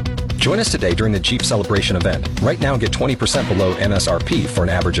Join us today during the Jeep Celebration event. Right now, get 20% below MSRP for an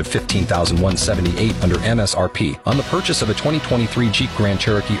average of $15,178 under MSRP on the purchase of a 2023 Jeep Grand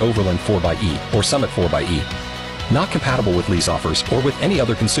Cherokee Overland 4xE or Summit 4xE. Not compatible with lease offers or with any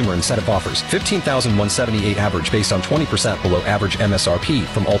other consumer incentive offers. $15,178 average based on 20% below average MSRP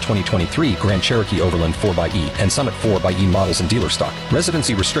from all 2023 Grand Cherokee Overland 4xE and Summit 4xE models in dealer stock.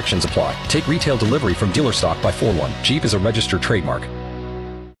 Residency restrictions apply. Take retail delivery from dealer stock by 4/1. Jeep is a registered trademark.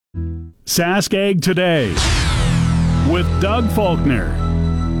 Sask Ag Today with Doug Faulkner.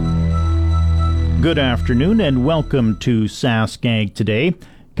 Good afternoon and welcome to Sask Ag Today.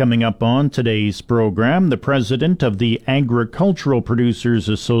 Coming up on today's program, the president of the Agricultural Producers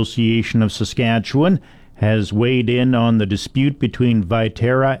Association of Saskatchewan has weighed in on the dispute between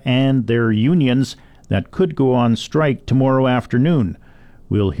Viterra and their unions that could go on strike tomorrow afternoon.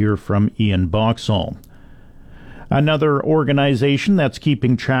 We'll hear from Ian Boxall. Another organization that's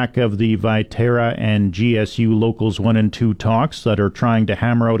keeping track of the Viterra and GSU Locals 1 and 2 talks that are trying to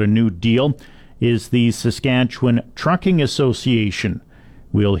hammer out a new deal is the Saskatchewan Trucking Association.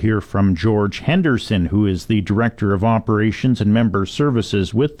 We'll hear from George Henderson, who is the Director of Operations and Member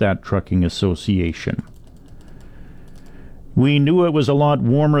Services with that trucking association. We knew it was a lot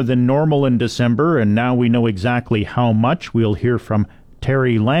warmer than normal in December, and now we know exactly how much. We'll hear from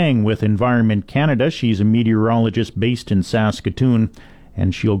Terry Lang with Environment Canada. She's a meteorologist based in Saskatoon,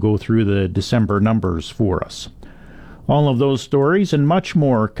 and she'll go through the December numbers for us. All of those stories and much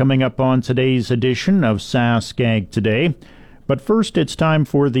more coming up on today's edition of Sask Ag Today. But first, it's time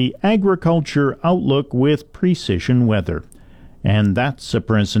for the Agriculture Outlook with Precision Weather. And that's a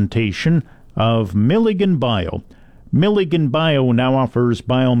presentation of Milligan Bio. Milligan Bio now offers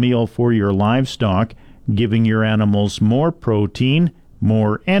biomeal for your livestock, giving your animals more protein,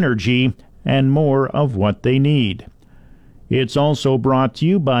 more energy, and more of what they need. It's also brought to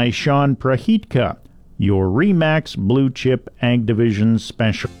you by Sean Prahitka, your RE/MAX Blue Chip Ag Division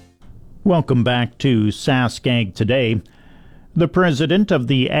Special. Welcome back to Sask Ag Today. The president of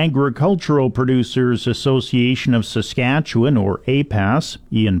the Agricultural Producers Association of Saskatchewan, or APAS,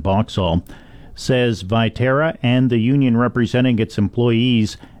 Ian Boxall, says Viterra and the union representing its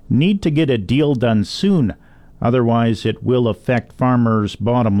employees need to get a deal done soon. Otherwise, it will affect farmers'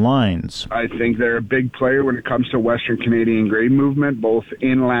 bottom lines. I think they're a big player when it comes to Western Canadian grain movement, both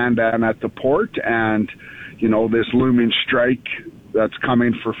inland and at the port. And, this looming strike that's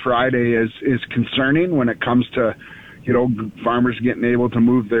coming for Friday is concerning when it comes to farmers getting able to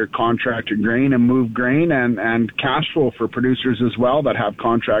move their contracted grain and move grain and cash flow for producers as well that have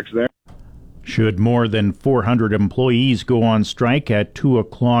contracts there. Should more than 400 employees go on strike at 2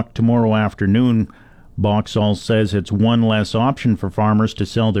 o'clock tomorrow afternoon, Boxall says it's one less option for farmers to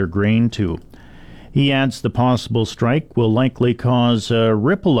sell their grain to. He adds the possible strike will likely cause a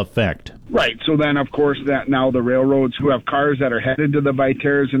ripple effect. Right. So then, of course, that now the railroads who have cars that are headed to the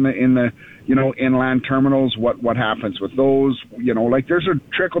Viterras in the inland terminals, what happens with those? There's a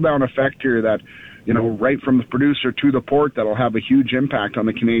trickle-down effect here that, right from the producer to the port that'll have a huge impact on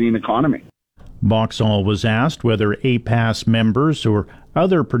the Canadian economy. Boxall was asked whether APAS members or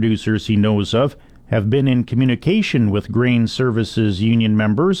other producers he knows of have been in communication with Grain Services Union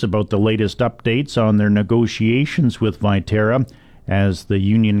members about the latest updates on their negotiations with Viterra, as the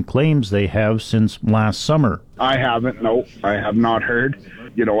union claims they have since last summer. I haven't. No, I have not heard.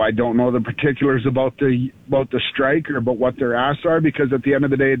 I don't know the particulars about the strike or about what their asks are, because at the end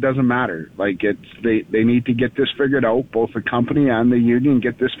of the day, it doesn't matter. They need to get this figured out. Both the company and the union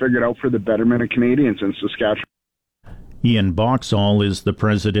get this figured out for the betterment of Canadians in Saskatchewan. Ian Boxall is the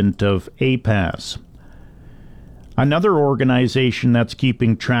president of APAS. Another organization that's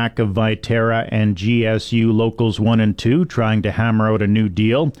keeping track of Viterra and GSU Locals 1 and 2 trying to hammer out a new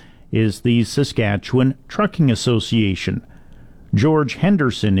deal is the Saskatchewan Trucking Association. George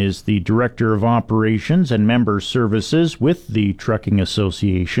Henderson is the Director of Operations and Member Services with the Trucking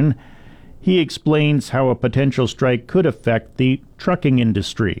Association. He explains how a potential strike could affect the trucking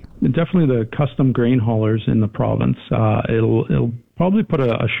industry. Definitely the custom grain haulers in the province. It'll probably put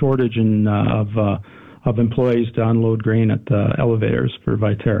a shortage of employees to unload grain at the elevators for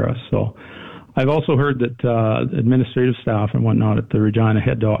Viterra. So I've also heard that administrative staff and whatnot at the Regina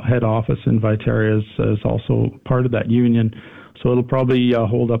head office in Viterra is also part of that union. So it'll probably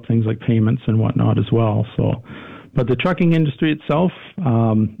hold up things like payments and whatnot as well. So, but the trucking industry itself,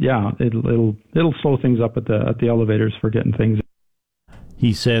 it'll slow things up at the elevators for getting things.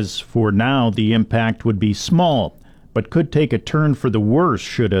 He says for now the impact would be small, but could take a turn for the worse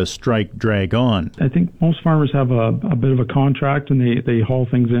should a strike drag on. I think most farmers have a bit of a contract, and they haul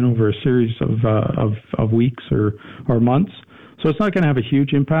things in over a series of weeks or months. So it's not going to have a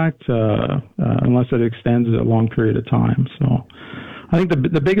huge impact unless it extends a long period of time. So I think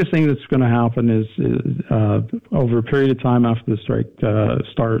the biggest thing that's going to happen is over a period of time after the strike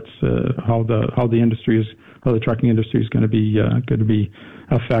starts, how the trucking industry is going to be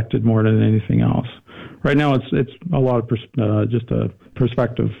affected more than anything else. Right now, it's a lot of just a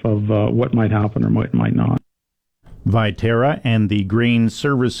perspective of what might happen or what might not. Viterra and the Grain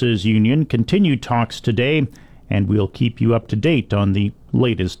Services Union continue talks today, and we'll keep you up to date on the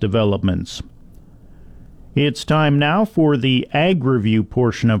latest developments. It's time now for the Ag Review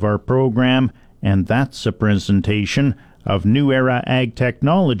portion of our program, and that's a presentation of New Era Ag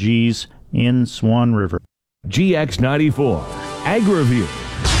Technologies in Swan River. GX94 Ag Review.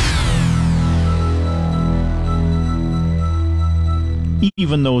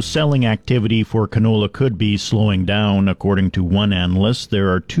 Even though selling activity for canola could be slowing down, according to one analyst,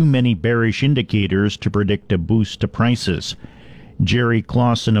 there are too many bearish indicators to predict a boost to prices. Jerry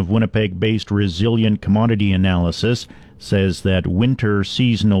Clausen of Winnipeg-based Resilient Commodity Analysis says that winter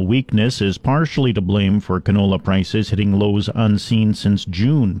seasonal weakness is partially to blame for canola prices hitting lows unseen since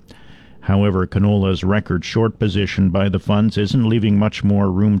June. However, canola's record short position by the funds isn't leaving much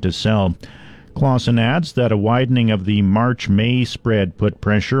more room to sell. Clausen adds that a widening of the March-May spread put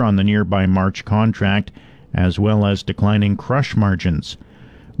pressure on the nearby March contract, as well as declining crush margins.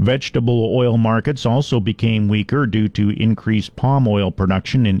 Vegetable oil markets also became weaker due to increased palm oil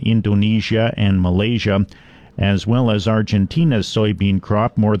production in Indonesia and Malaysia, as well as Argentina's soybean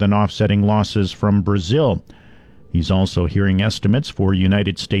crop more than offsetting losses from Brazil. He's also hearing estimates for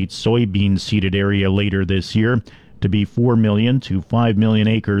United States soybean seeded area later this year to be 4 million to 5 million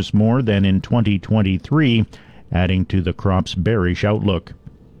acres more than in 2023, adding to the crop's bearish outlook.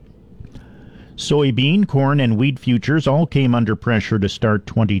 Soybean, corn, and wheat futures all came under pressure to start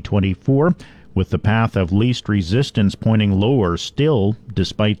 2024, with the path of least resistance pointing lower still,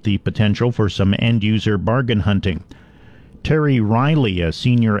 despite the potential for some end-user bargain hunting. Terry Riley, a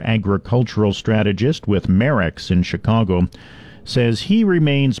senior agricultural strategist with Merex in Chicago, says he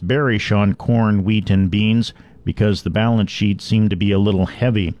remains bearish on corn, wheat, and beans because the balance sheets seem to be a little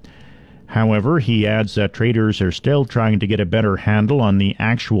heavy. However, he adds that traders are still trying to get a better handle on the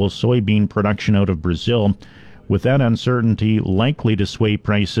actual soybean production out of Brazil, with that uncertainty likely to sway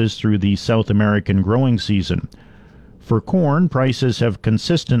prices through the South American growing season. For corn, prices have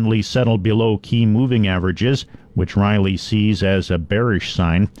consistently settled below key moving averages, which Riley sees as a bearish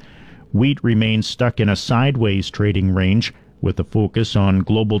sign. Wheat remains stuck in a sideways trading range, with a focus on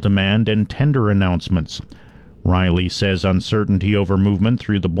global demand and tender announcements. Riley says uncertainty over movement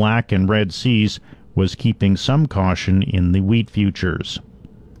through the Black and Red Seas was keeping some caution in the wheat futures.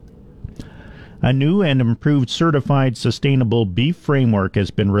 A new and improved certified sustainable beef framework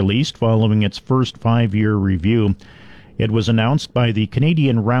has been released following its first 5-year review. It was announced by the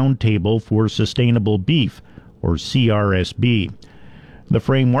Canadian Roundtable for Sustainable Beef, or CRSB. The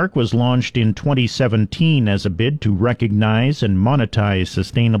framework was launched in 2017 as a bid to recognize and monetize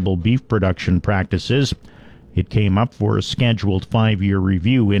sustainable beef production practices. It came up for a scheduled 5-year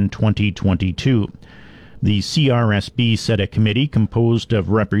review in 2022. The CRSB set a committee composed of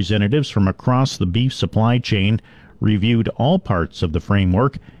representatives from across the beef supply chain, reviewed all parts of the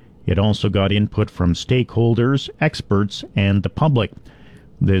framework. It also got input from stakeholders, experts, and the public.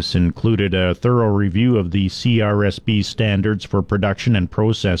 This included a thorough review of the CRSB standards for production and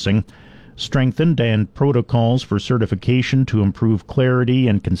processing, strengthened and protocols for certification to improve clarity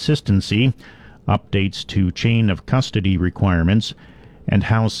and consistency, updates to chain of custody requirements, and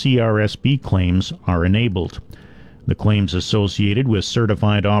how CRSB claims are enabled. The claims associated with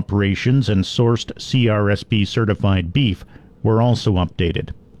certified operations and sourced CRSB certified beef were also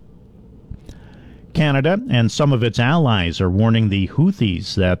updated. Canada and some of its allies are warning the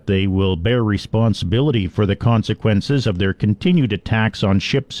Houthis that they will bear responsibility for the consequences of their continued attacks on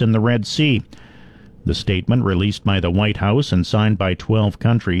ships in the Red Sea. The statement, released by the White House and signed by 12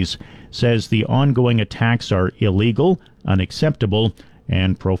 countries, says the ongoing attacks are illegal, unacceptable,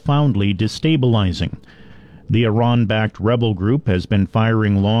 and profoundly destabilizing. The Iran-backed rebel group has been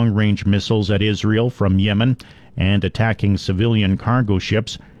firing long-range missiles at Israel from Yemen and attacking civilian cargo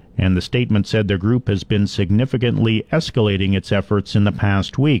ships, and the statement said the group has been significantly escalating its efforts in the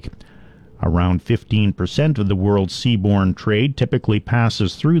past week. Around 15% of the world's seaborne trade typically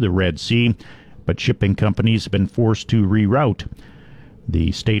passes through the Red Sea, but shipping companies have been forced to reroute.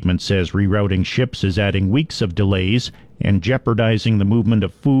 The statement says rerouting ships is adding weeks of delays and jeopardizing the movement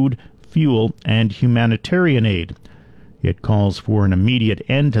of food, fuel, and humanitarian aid. It calls for an immediate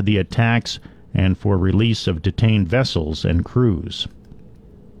end to the attacks and for release of detained vessels and crews.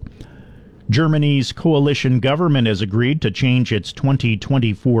 Germany's coalition government has agreed to change its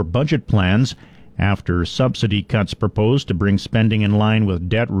 2024 budget plans after subsidy cuts proposed to bring spending in line with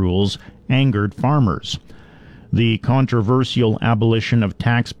debt rules angered farmers. The controversial abolition of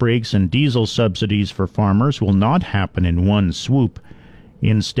tax breaks and diesel subsidies for farmers will not happen in one swoop.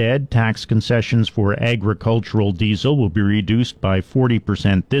 Instead, tax concessions for agricultural diesel will be reduced by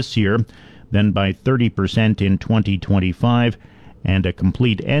 40% this year, then by 30% in 2025, and a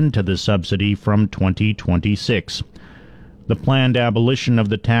complete end to the subsidy from 2026. The planned abolition of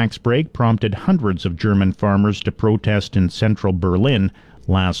the tax break prompted hundreds of German farmers to protest in central Berlin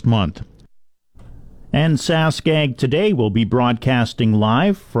last month. And Sask Ag Today will be broadcasting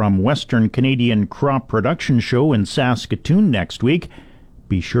live from Western Canadian Crop Production Show in Saskatoon next week.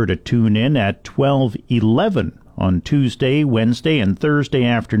 Be sure to tune in at 12:11 on Tuesday, Wednesday, and Thursday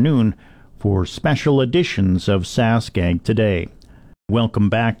afternoon for special editions of Sask Ag Today. Welcome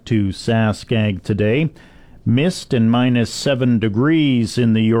back to Sask Ag Today. Mist and -7 degrees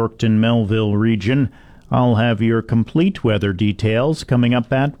in the Yorkton-Melville region. I'll have your complete weather details coming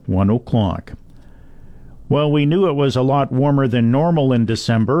up at 1 o'clock. Well, we knew it was a lot warmer than normal in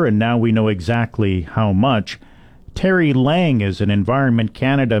December, and now we know exactly how much. Terry Lang is an Environment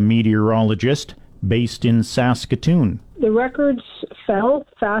Canada meteorologist based in Saskatoon. The records fell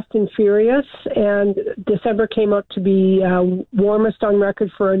fast and furious, and December came out to be warmest on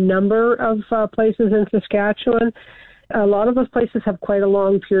record for a number of places in Saskatchewan. A lot of those places have quite a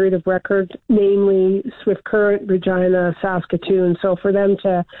long period of record, namely Swift Current, Regina, Saskatoon. So for them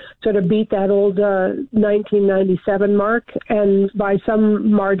to sort of beat that old 1997 mark, and by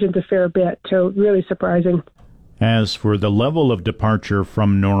some margin a fair bit, so really surprising. As for the level of departure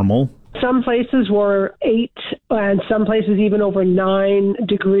from normal, some places were 8 and some places even over 9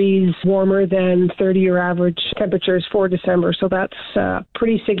 degrees warmer than 30-year average temperatures for December. So that's a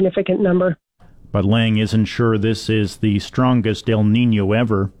pretty significant number. But Lang isn't sure this is the strongest El Nino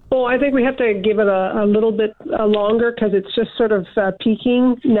ever. Well, I think we have to give it a little bit longer because it's just sort of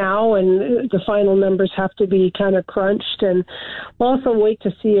peaking now, and the final numbers have to be kind of crunched. And we'll also wait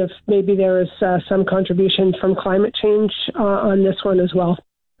to see if maybe there is some contribution from climate change on this one as well.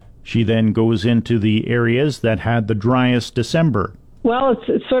 She then goes into the areas that had the driest December. Well,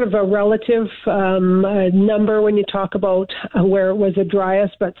 it's sort of a relative number when you talk about where it was the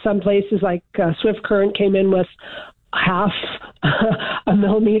driest, but some places like Swift Current came in with half a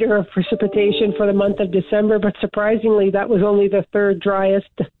millimeter of precipitation for the month of December, but surprisingly, that was only the third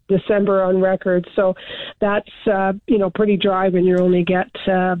driest December on record. So that's, pretty dry when you only get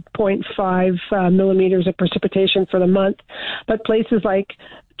 0.5 millimeters of precipitation for the month. But places like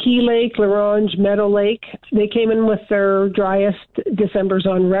Key Lake, LaRange, Meadow Lake, they came in with their driest Decembers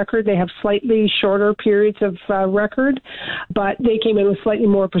on record. They have slightly shorter periods of record, but they came in with slightly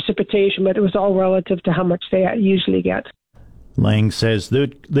more precipitation, but it was all relative to how much they usually get. Lang says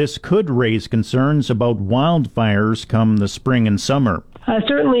that this could raise concerns about wildfires come the spring and summer.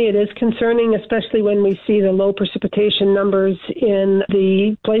 Certainly it is concerning, especially when we see the low precipitation numbers in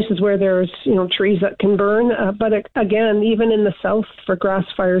the places where there's, trees that can burn. But again, even in the south for grass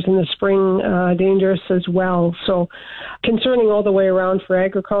fires in the spring, dangerous as well. So concerning all the way around for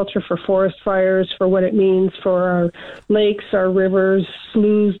agriculture, for forest fires, for what it means for our lakes, our rivers,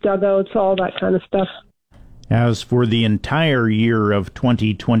 sloughs, dugouts, all that kind of stuff. As for the entire year of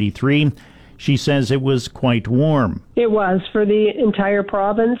 2023, she says it was quite warm. It was for the entire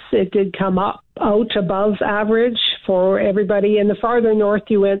province. It did come out above average for everybody. And the farther north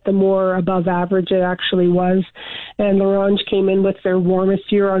you went, the more above average it actually was. And LaRange came in with their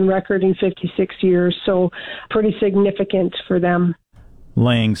warmest year on record in 56 years. So pretty significant for them.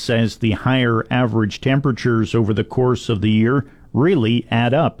 Lang says the higher average temperatures over the course of the year really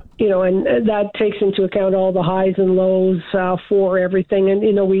add up. And that takes into account all the highs and lows for everything. And,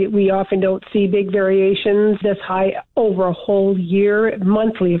 we often don't see big variations this high over a whole year.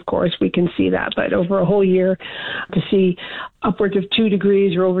 Monthly, of course, we can see that. But over a whole year, to see upwards of 2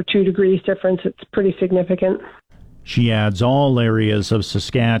 degrees or over 2 degrees difference, it's pretty significant. She adds all areas of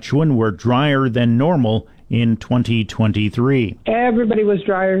Saskatchewan were drier than normal in 2023. Everybody was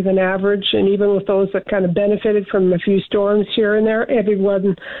drier than average, and even with those that kind of benefited from a few storms here and there,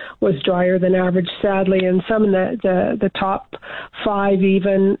 everyone was drier than average, sadly. And some in the top 5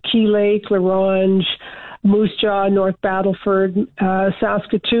 even, Key Lake, LaRange, Moose Jaw, North Battleford,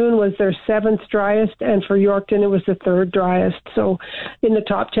 Saskatoon was their 7th driest, and for Yorkton it was the 3rd driest. So in the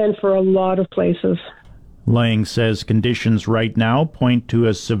top 10 for a lot of places. Lang says conditions right now point to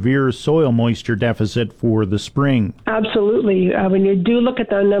a severe soil moisture deficit for the spring. Absolutely. When you do look at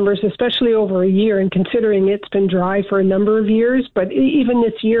the numbers, especially over a year, and considering it's been dry for a number of years, but even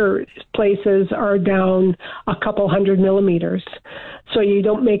this year, places are down a couple 100 millimeters. So you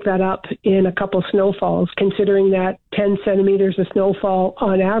don't make that up in a couple snowfalls, considering that 10 centimeters of snowfall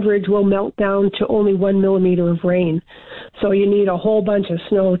on average will melt down to only 1 millimeter of rain. So you need a whole bunch of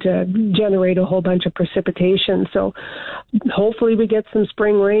snow to generate a whole bunch of precipitation. So hopefully we get some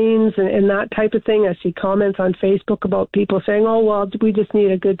spring rains and that type of thing. I see comments on Facebook about people saying, oh, well, we just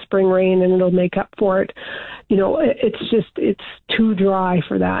need a good spring rain and it'll make up for it. You know, it's too dry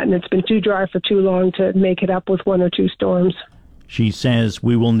for that. And it's been too dry for too long to make it up with one or two storms. She says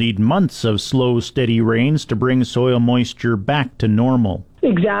we will need months of slow, steady rains to bring soil moisture back to normal.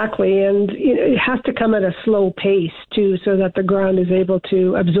 Exactly, and it has to come at a slow pace, too, so that the ground is able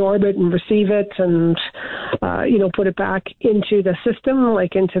to absorb it and receive it and, put it back into the system,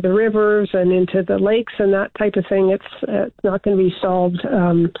 like into the rivers and into the lakes and that type of thing. It's not going to be solved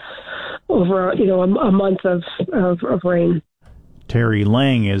over, a month of rain. Terry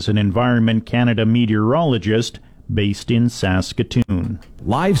Lang is an Environment Canada meteorologist based in Saskatoon.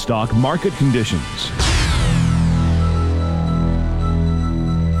 Livestock market conditions.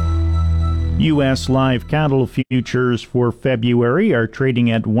 U.S. live cattle futures for February are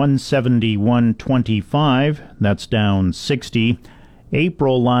trading at 171.25. That's down 60.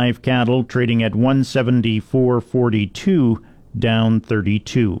 April live cattle trading at 174.42, down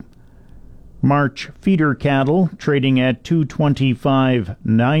 32. March feeder cattle trading at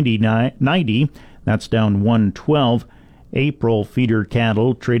 225.90. That's down 112. April feeder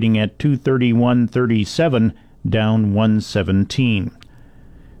cattle trading at 231.37, down 117.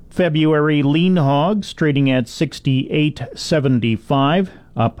 February lean hogs trading at 68.75,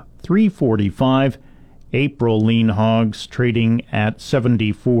 up 3.45. April lean hogs trading at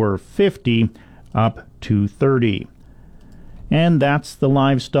 74.50, up 2.30. And that's the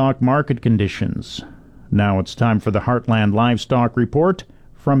livestock market conditions. Now it's time for the Heartland Livestock Report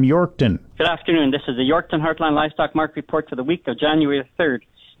from Yorkton. Good afternoon. This is the Yorkton Heartland Livestock Market Report for the week of January 3rd.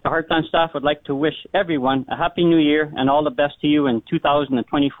 The Heartland staff would like to wish everyone a Happy New Year and all the best to you in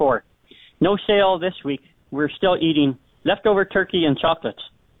 2024. No sale this week. We're still eating leftover turkey and chocolates.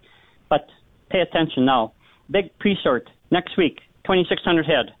 But pay attention now. Big pre-sort next week, 2,600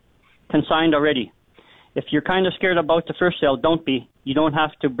 head, consigned already. If you're kind of scared about the first sale, don't be. You don't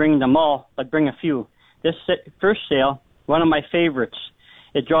have to bring them all, but bring a few. This first sale, one of my favorites.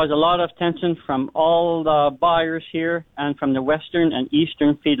 It draws a lot of attention from all the buyers here and from the western and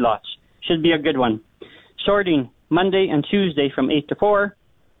eastern feedlots. Should be a good one. Sorting Monday and Tuesday from 8 to 4.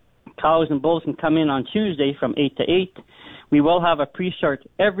 Cows and bulls can come in on Tuesday from 8 to 8. We will have a pre-sort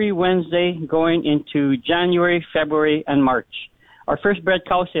every Wednesday going into January, February, and March. Our first bred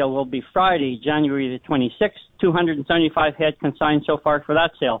cow sale will be Friday, January the 26th. 275 head consigned so far for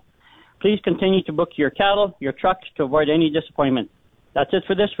that sale. Please continue to book your cattle, your trucks, to avoid any disappointment. That's it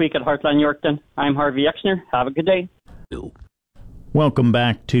for this week at Heartland Yorkton. I'm Harvey Exner. Have a good day. Welcome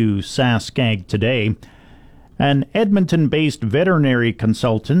back to Sask Ag Today. An Edmonton-based veterinary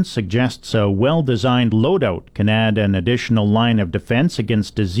consultant suggests a well-designed loadout can add an additional line of defense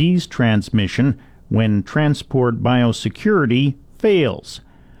against disease transmission when transport biosecurity fails.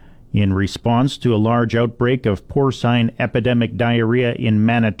 In response to a large outbreak of porcine epidemic diarrhea in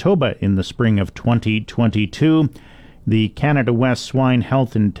Manitoba in the spring of 2022, the Canada West Swine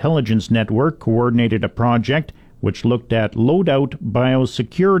Health Intelligence Network coordinated a project which looked at loadout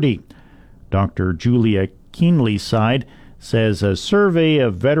biosecurity. Dr. Julia Keenlyside says a survey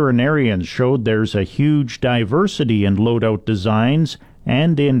of veterinarians showed there's a huge diversity in loadout designs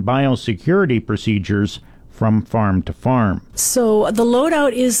and in biosecurity procedures from farm to farm. So the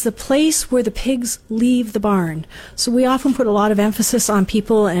loadout is the place where the pigs leave the barn. So we often put a lot of emphasis on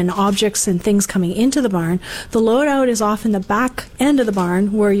people and objects and things coming into the barn. The loadout is often the back end of the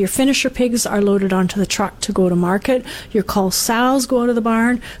barn where your finisher pigs are loaded onto the truck to go to market. Your cull sows go out of the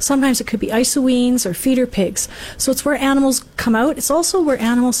barn. Sometimes it could be isoweans or feeder pigs. So it's where animals come out. It's also where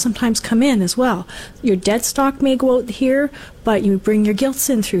animals sometimes come in as well. Your dead stock may go out here, but you bring your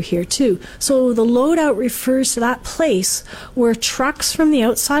gilts in through here too. So the loadout refers to that place where trucks from the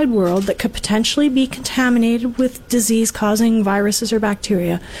outside world that could potentially be contaminated with disease-causing viruses or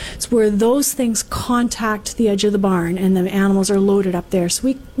bacteria, it's where those things contact the edge of the barn and the animals are loaded up there.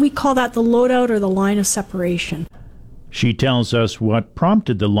 So we call that the loadout or the line of separation. She tells us what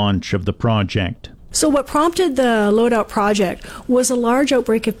prompted the launch of the project. So what prompted the loadout project was a large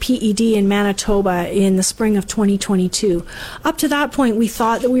outbreak of PED in Manitoba in the spring of 2022. Up to that point, we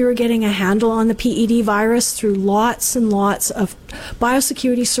thought that we were getting a handle on the PED virus through lots and lots of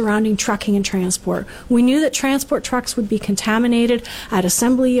biosecurity surrounding trucking and transport. We knew that transport trucks would be contaminated at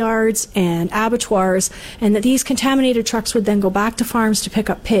assembly yards and abattoirs, and that these contaminated trucks would then go back to farms to pick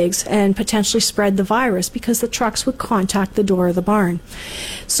up pigs and potentially spread the virus because the trucks would contact the door of the barn.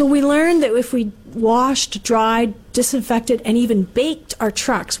 So we learned that if we washed, dried, disinfected, and even baked our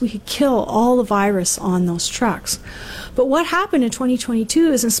trucks, we could kill all the virus on those trucks. But what happened in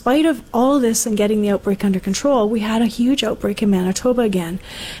 2022 is, in spite of all of this and getting the outbreak under control, we had a huge outbreak in Manitoba again.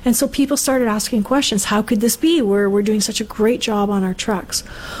 And so people started asking questions. How could this be? We're doing such a great job on our trucks.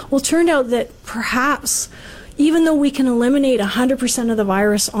 Well, it turned out that perhaps, even though we can eliminate 100% of the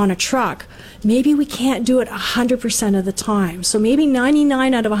virus on a truck, maybe we can't do it 100% of the time. So maybe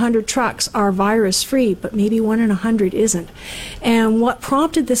 99 out of 100 trucks are virus-free, but maybe 1 in 100 isn't. And what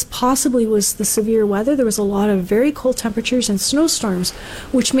prompted this possibly was the severe weather. There was a lot of very cold temperatures and snowstorms,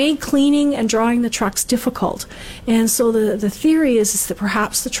 which made cleaning and drawing the trucks difficult. And so the theory is that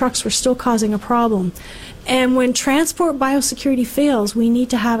perhaps the trucks were still causing a problem. And when transport biosecurity fails, we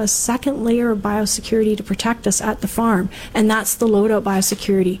need to have a second layer of biosecurity to protect us at the farm, and that's the loadout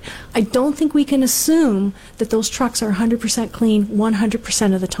biosecurity. I don't think we can assume that those trucks are 100% clean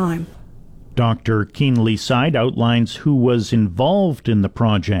 100% of the time. Dr. Keenley Side outlines who was involved in the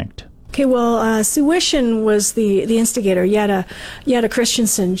project. Okay, well, Suwishin was the instigator. Yetta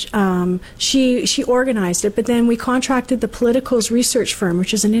Christensen, she organized it, but then we contracted the Politicals research firm,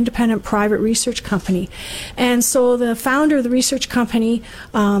 which is an independent private research company. And so the founder of the research company,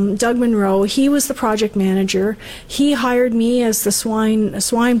 Doug Monroe, he was the project manager. He hired me as the swine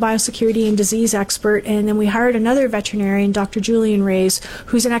biosecurity and disease expert, and then we hired another veterinarian, Dr. Julian Reyes,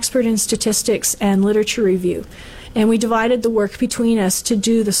 who's an expert in statistics and literature review. And we divided the work between us to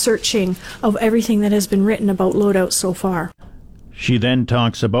do the searching of everything that has been written about loadout so far. She then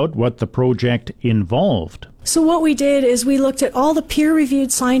talks about what the project involved. So what we did is we looked at all the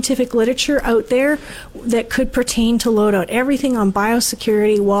peer-reviewed scientific literature out there that could pertain to loadout, everything on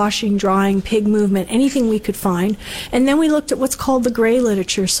biosecurity, washing, drying, pig movement, anything we could find. And then we looked at what's called the gray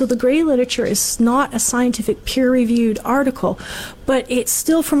literature. So the gray literature is not a scientific peer-reviewed article, but it's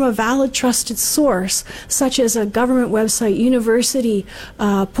still from a valid, trusted source, such as a government website, university,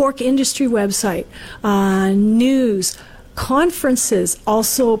 pork industry website, news, conferences,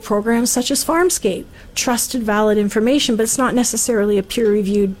 also programs such as Farmscape, trusted, valid information, but it's not necessarily a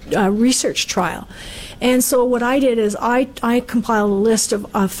peer-reviewed research trial. And so what I did is I compiled a list of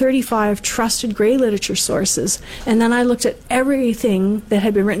 35 trusted gray literature sources, and then I looked at everything that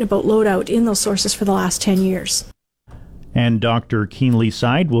had been written about loadout in those sources for the last 10 years. And Dr. Keenley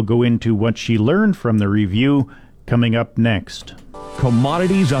Side will go into what she learned from the review coming up next.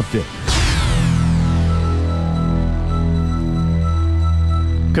 Commodities Update.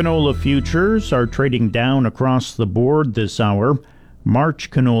 Canola futures are trading down across the board this hour.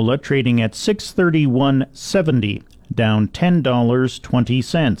 March canola trading at $631.70, down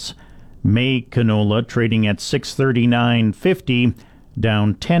 $10.20. May canola trading at $639.50,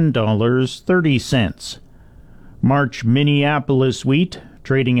 down $10.30. March Minneapolis wheat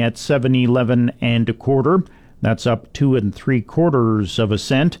trading at $7.11 1/4. That's up 2 3/4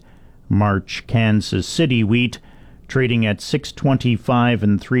 cents. March Kansas City wheat trading at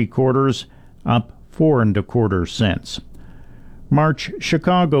 $625 3/4, up 4 1/4 cents. March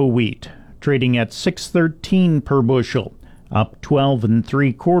Chicago wheat trading at $6.13 per bushel, up 12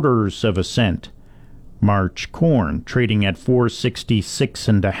 3/4 cents. March corn trading at $4.66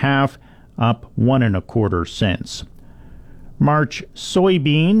 1/2, up 1 1/4 cents. March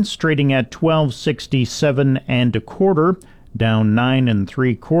soybeans trading at $12.67 1/4, down 9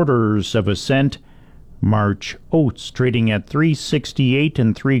 3/4 cents. March oats trading at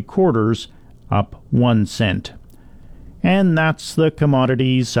 $3.68 3/4, up 1 cent. And that's the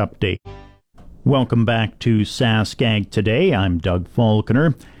commodities update. Welcome back to Sask Ag Today. I'm Doug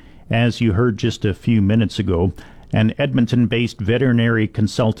Falconer. As you heard just a few minutes ago, an Edmonton-based veterinary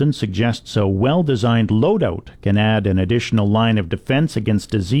consultant suggests a well-designed loadout can add an additional line of defense against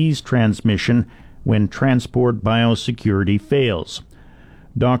disease transmission when transport biosecurity fails.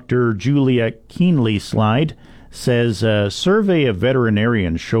 Dr. Julia Keenley-Slide says a survey of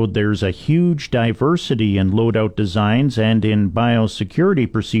veterinarians showed there's a huge diversity in loadout designs and in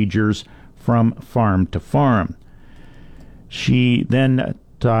biosecurity procedures from farm to farm. She then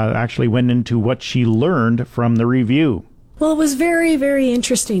actually went into what she learned from the review. Well, it was very, very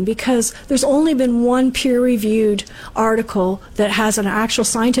interesting because there's only been one peer-reviewed article that has an actual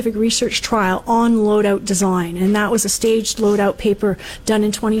scientific research trial on loadout design, and that was a staged loadout paper done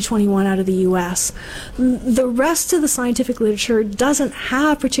in 2021 out of the U.S. The rest of the scientific literature doesn't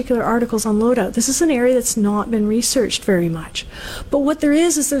have particular articles on loadout. This is an area that's not been researched very much. But what there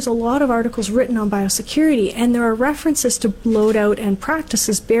is there's a lot of articles written on biosecurity, and there are references to loadout and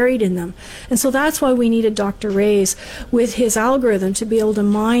practices buried in them. And so that's why we needed Dr. Reyes with his algorithm to be able to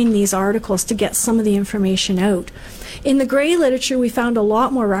mine these articles to get some of the information out. In the gray literature, we found a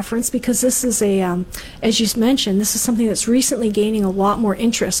lot more reference because this is as you mentioned, this is something that's recently gaining a lot more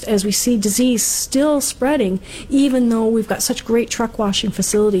interest as we see disease still spreading, even though we've got such great truck washing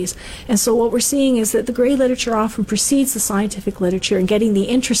facilities. And so what we're seeing is that the gray literature often precedes the scientific literature and getting the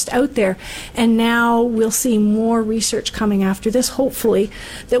interest out there. And now we'll see more research coming after this, hopefully,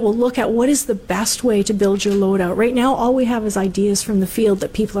 that will look at what is the best way to build your loadout. Right now, all we have is ideas from the field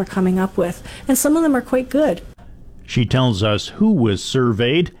that people are coming up with, and some of them are quite good. She tells us who was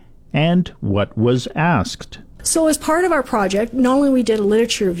surveyed and what was asked. So as part of our project, not only we did a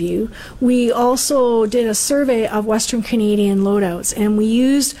literature review, we also did a survey of Western Canadian loadouts, and we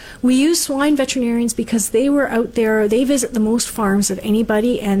used swine veterinarians because they were out there, they visit the most farms of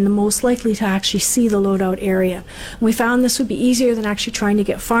anybody and the most likely to actually see the loadout area. And we found this would be easier than actually trying to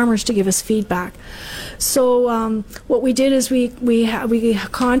get farmers to give us feedback. So what we did is we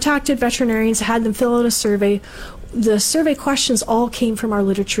contacted veterinarians, had them fill out a survey. The survey questions all came from our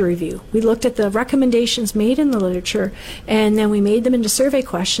literature review. We looked at the recommendations made in the literature, and then we made them into survey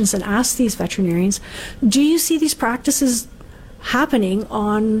questions and asked these veterinarians, do you see these practices happening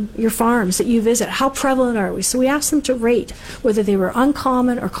on your farms that you visit? How prevalent are we? So we asked them to rate whether they were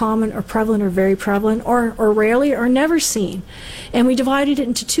uncommon or common or prevalent or very prevalent or rarely or never seen. And we divided it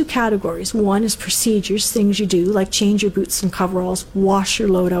into two categories. One is procedures, things you do, like change your boots and coveralls, wash your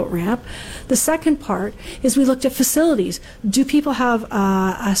loadout ramp. The second part is we looked at facilities. Do people have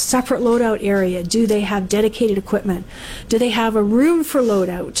a separate loadout area? Do they have dedicated equipment? Do they have a room for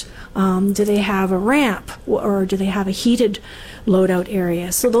loadout? Do they have a ramp, or do they have a heated loadout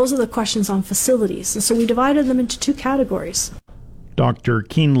area? So those are the questions on facilities. And so we divided them into two categories. Dr.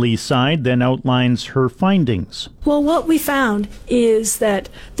 Keenley Side then outlines her findings. Well, what we found is that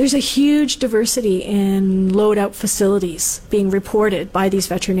there's a huge diversity in loadout facilities being reported by these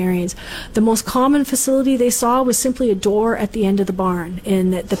veterinarians. The most common facility they saw was simply a door at the end of the barn,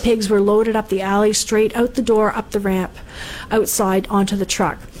 and that the pigs were loaded up the alley, straight out the door, up the ramp, outside onto the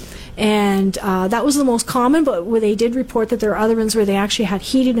truck. And that was the most common, but they did report that there are other ones where they actually had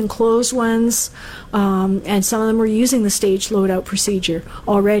heated and closed ones, and some of them were using the staged loadout procedure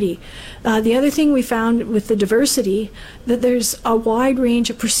already. The other thing we found with the diversity, that there's a wide range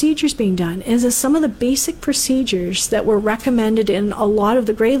of procedures being done, is that some of the basic procedures that were recommended in a lot of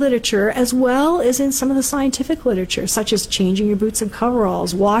the gray literature, as well as in some of the scientific literature, such as changing your boots and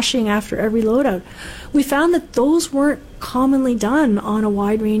coveralls, washing after every loadout, we found that those weren't commonly done on a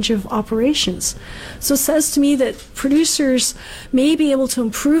wide range of operations. So it says to me that producers may be able to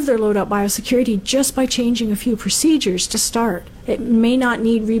improve their loadout biosecurity just by changing a few procedures to start. It may not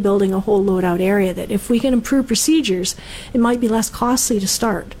need rebuilding a whole loadout area, that if we can improve procedures, it might be less costly to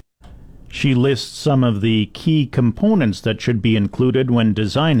start. She lists some of the key components that should be included when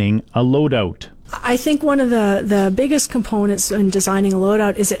designing a loadout. I think one of the biggest components in designing a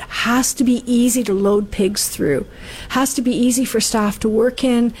loadout is it has to be easy to load pigs through. It has to be easy for staff to work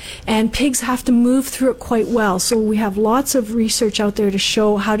in, and pigs have to move through it quite well. So we have lots of research out there to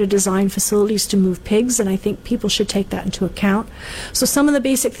show how to design facilities to move pigs, and I think people should take that into account. So some of the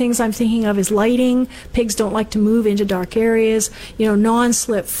basic things I'm thinking of is lighting. Pigs don't like to move into dark areas,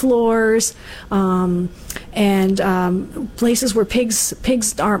 non-slip floors, and places where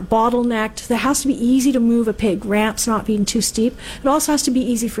pigs aren't bottlenecked. There has to be easy to move a pig, ramps not being too steep. It also has to be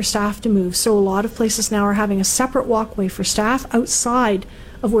easy for staff to move. So a lot of places now are having a separate walkway for staff outside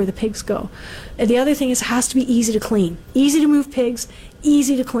of where the pigs go. And the other thing is it has to be easy to clean. Easy to move pigs,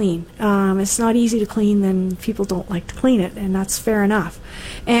 easy to clean. It's not easy to clean, then people don't like to clean it, and that's fair enough.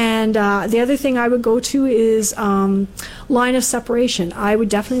 And the other thing I would go to is line of separation. I would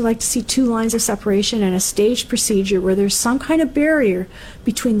definitely like to see 2 lines of separation and a staged procedure where there's some kind of barrier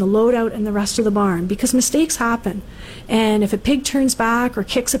between the loadout and the rest of the barn, because mistakes happen. And if a pig turns back or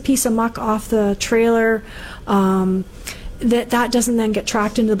kicks a piece of muck off the trailer, that doesn't then get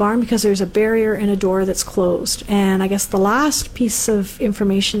tracked into the barn because there's a barrier and a door that's closed. And I guess the last piece of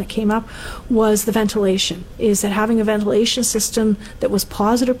information that came up was the ventilation, is that having a ventilation system that was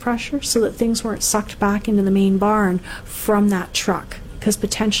positive pressure so that things weren't sucked back into the main barn from that truck. because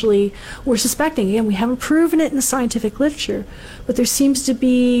potentially we're suspecting, again, we haven't proven it in the scientific literature, but there seems to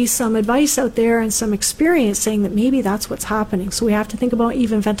be some advice out there and some experience saying that maybe that's what's happening. So we have to think about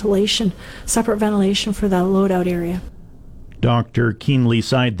even ventilation, separate ventilation for the loadout area. Dr.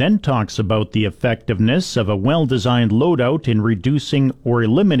 Keenley-Side then talks about the effectiveness of a well-designed loadout in reducing or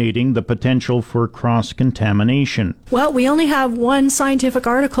eliminating the potential for cross-contamination. Well, we only have one scientific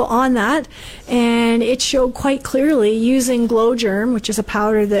article on that, and it showed quite clearly using glow germ, which is a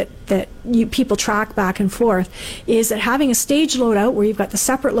powder that people track back and forth, is that having a staged loadout where you've got the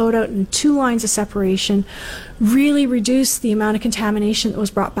separate loadout and 2 lines of separation really reduced the amount of contamination that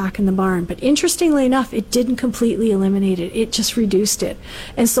was brought back in the barn. But interestingly enough, it didn't completely eliminate it. It just reduced it.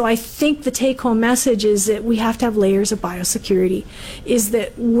 And so I think the take-home message is that we have to have layers of biosecurity, is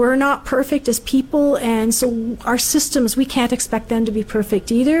that we're not perfect as people, and so our systems, we can't expect them to be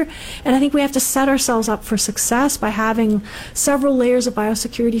perfect either. And I think we have to set ourselves up for success by having several layers of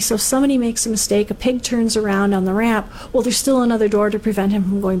biosecurity. So if somebody makes a mistake, a pig turns around on the ramp, well, there's still another door to prevent him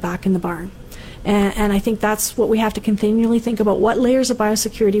from going back in the barn. And I think that's what we have to continually think about. What layers of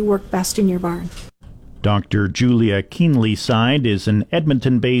biosecurity work best in your barn? Dr. Julia Keenley-Side is an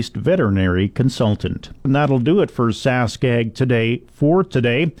Edmonton-based veterinary consultant. And that'll do it for Sask Ag Today for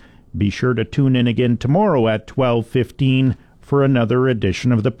today. Be sure to tune in again tomorrow at 12:15 for another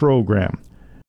edition of the program.